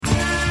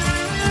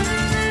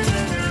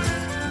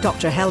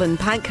Dr. Helen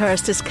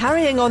Pankhurst is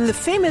carrying on the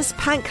famous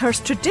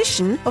Pankhurst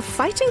tradition of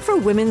fighting for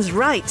women's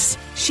rights.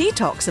 She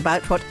talks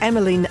about what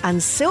Emmeline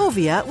and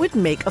Sylvia would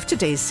make of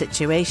today's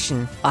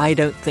situation. I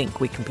don't think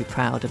we can be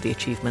proud of the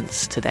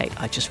achievements to date.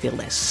 I just feel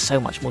there's so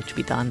much more to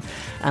be done,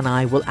 and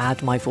I will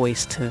add my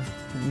voice to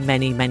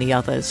many, many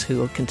others who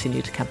will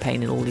continue to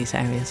campaign in all these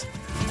areas.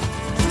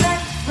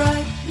 Left,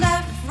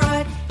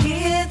 right,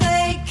 here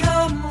they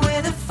come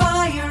with a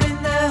fire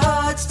in their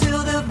hearts till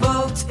the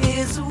vote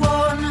is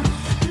won.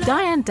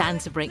 Diane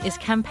Danzebrink is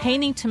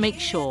campaigning to make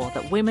sure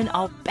that women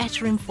are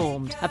better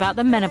informed about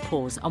the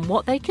menopause and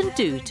what they can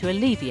do to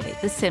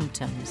alleviate the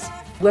symptoms.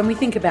 When we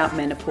think about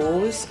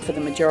menopause, for the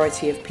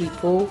majority of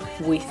people,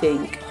 we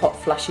think hot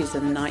flushes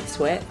and night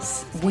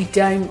sweats. We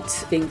don't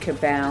think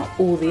about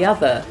all the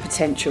other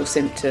potential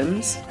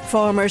symptoms.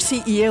 Former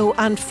CEO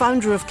and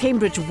founder of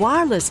Cambridge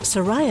Wireless,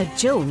 Soraya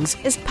Jones,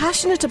 is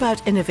passionate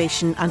about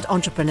innovation and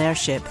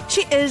entrepreneurship.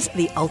 She is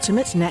the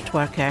ultimate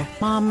networker.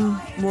 Mum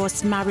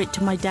was married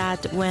to my dad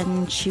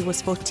when she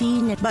was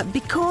 14, but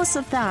because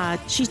of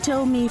that, she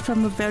told me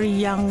from a very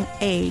young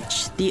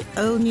age, the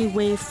only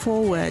way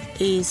forward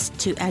is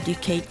to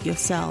educate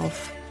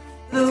yourself.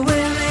 The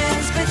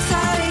women's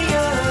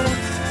battalion,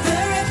 the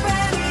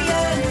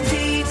rebellion,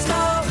 deeds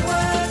not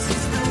words,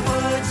 'cause the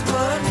words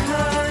weren't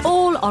heard.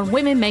 All on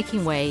Women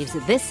Making Waves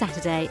this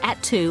Saturday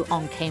at 2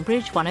 on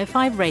Cambridge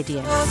 105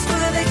 Radio. Sauce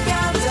for the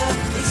gander,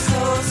 it's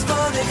sauce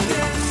for the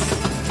goose.